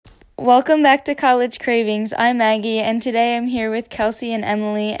Welcome back to College Cravings. I'm Maggie, and today I'm here with Kelsey and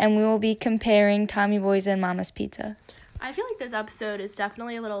Emily, and we will be comparing Tommy Boy's and Mama's Pizza. I feel like this episode is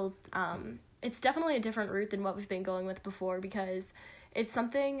definitely a little, it's definitely a different route than what we've been going with before because it's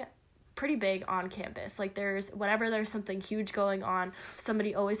something pretty big on campus. Like whenever there's something huge going on,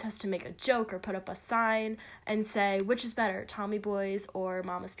 somebody always has to make a joke or put up a sign and say, which is better, Tommy Boy's or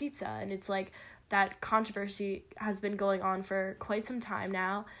Mama's Pizza? And it's like that controversy has been going on for quite some time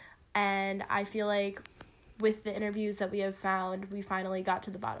now. And I feel like with the interviews that we have found, we finally got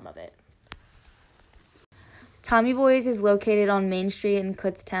to the bottom of it. Tommy Boy's is located on Main Street in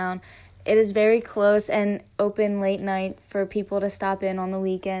Kutztown. It is very close and open late night for people to stop in on the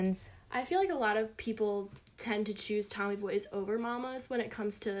weekends. I feel like a lot of people tend to choose Tommy Boy's over Mama's when it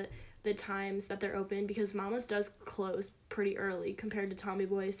comes to the times that they're open because Mama's does close pretty early compared to Tommy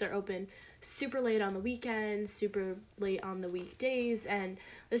Boy's. They're open super late on the weekends, super late on the weekdays, and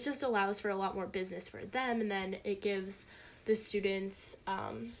this just allows for a lot more business for them, and then it gives the students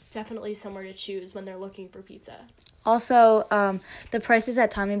definitely somewhere to choose when they're looking for pizza. Also, the prices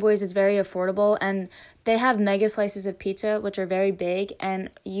at Tommy Boy's is very affordable, and they have mega slices of pizza, which are very big, and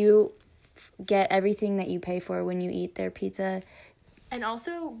you get everything that you pay for when you eat their pizza. And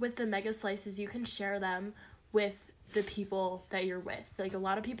also, with the mega slices, you can share them with the people that you're with. Like, a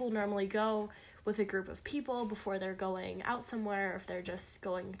lot of people normally go with a group of people before they're going out somewhere, or if they're just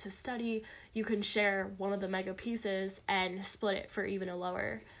going to study. You can share one of the mega pieces and split it for even a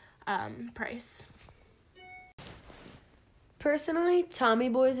lower price. Personally, Tommy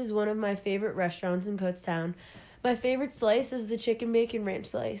Boy's is one of my favorite restaurants in Kutztown. My favorite slice is the chicken bacon ranch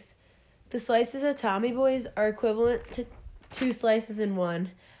slice. The slices at Tommy Boy's are equivalent to 2 slices in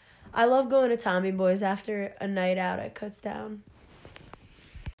one. I love going to Tommy Boy's after a night out at Kutztown.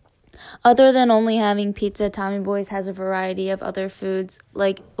 Other than only having pizza, Tommy Boy's has a variety of other foods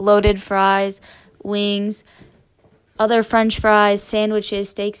like loaded fries, wings, other French fries, sandwiches,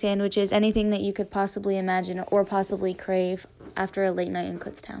 steak sandwiches, anything that you could possibly imagine or possibly crave after a late night in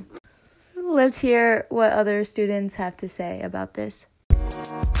Kutztown. Let's hear what other students have to say about this.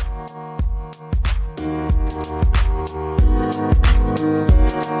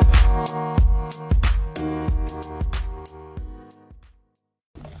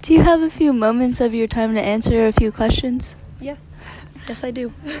 Do you have a few moments of your time to answer a few questions? Yes, I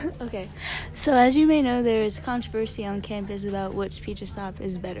do. Okay. So as you may know, there is controversy on campus about which pizza stop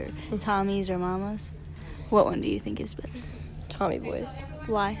is better, Tommy's or Mama's. What one do you think is better? Tommy Boy's.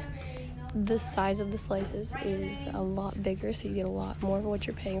 Why? The size of the slices is a lot bigger, so you get a lot more of what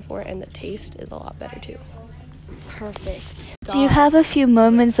you're paying for, and the taste is a lot better too. Perfect. Do you have a few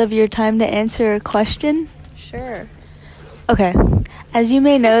moments of your time to answer a question? Sure. Okay. As you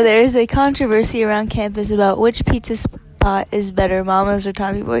may know, there is a controversy around campus about which pizza spot is better, Mama's or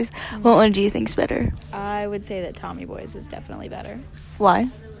Tommy Boy's. What one do you think is better? I would say that Tommy Boy's is definitely better. Why?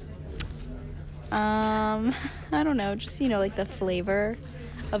 I don't know, just, like the flavor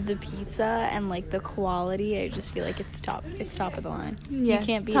of the pizza and like the quality. I just feel like it's top of the line. Yeah, you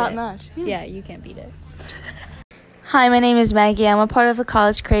can't beat top it. Notch. Yeah, you can't beat it. Hi, my name is Maggie. I'm a part of the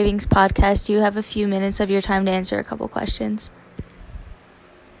College Cravings podcast. Do you have a few minutes of your time to answer a couple questions?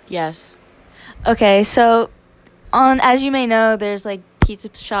 Yes. Okay, so as you may know, there's like pizza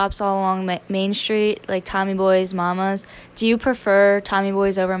shops all along Main Street, like Tommy Boy's, Mama's. Do you prefer Tommy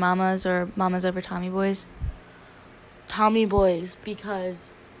Boy's over Mama's or Mama's over Tommy Boy's? Tommy Boy's, because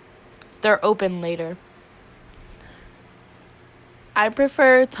they're open later. I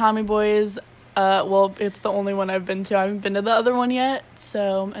prefer Tommy Boy's. Well, it's the only one I've been to. I haven't been to the other one yet,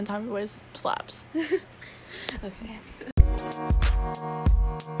 and Tommy Boy's slaps. Okay.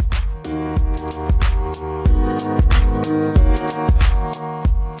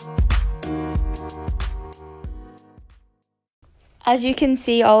 As you can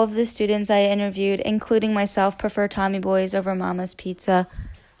see, all of the students I interviewed, including myself, prefer Tommy Boy's over Mama's Pizza.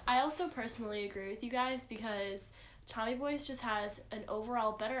 I also personally agree with you guys because Tommy Boy's just has an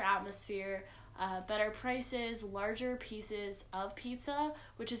overall better atmosphere, better prices, larger pieces of pizza,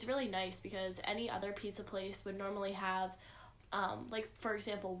 which is really nice because any other pizza place would normally have, for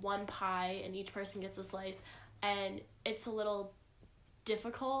example, one pie and each person gets a slice, and it's a little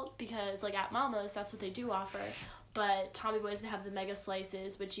difficult because, at Mama's, that's what they do offer, but Tommy Boy's, they have the mega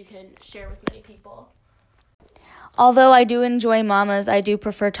slices, which you can share with many people. Although I do enjoy Mama's, I do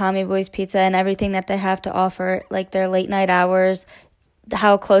prefer Tommy Boy's Pizza and everything that they have to offer, like their late night hours,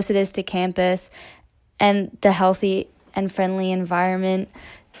 how close it is to campus, and the healthy and friendly environment.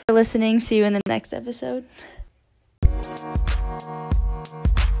 Thanks for listening. See you in the next episode.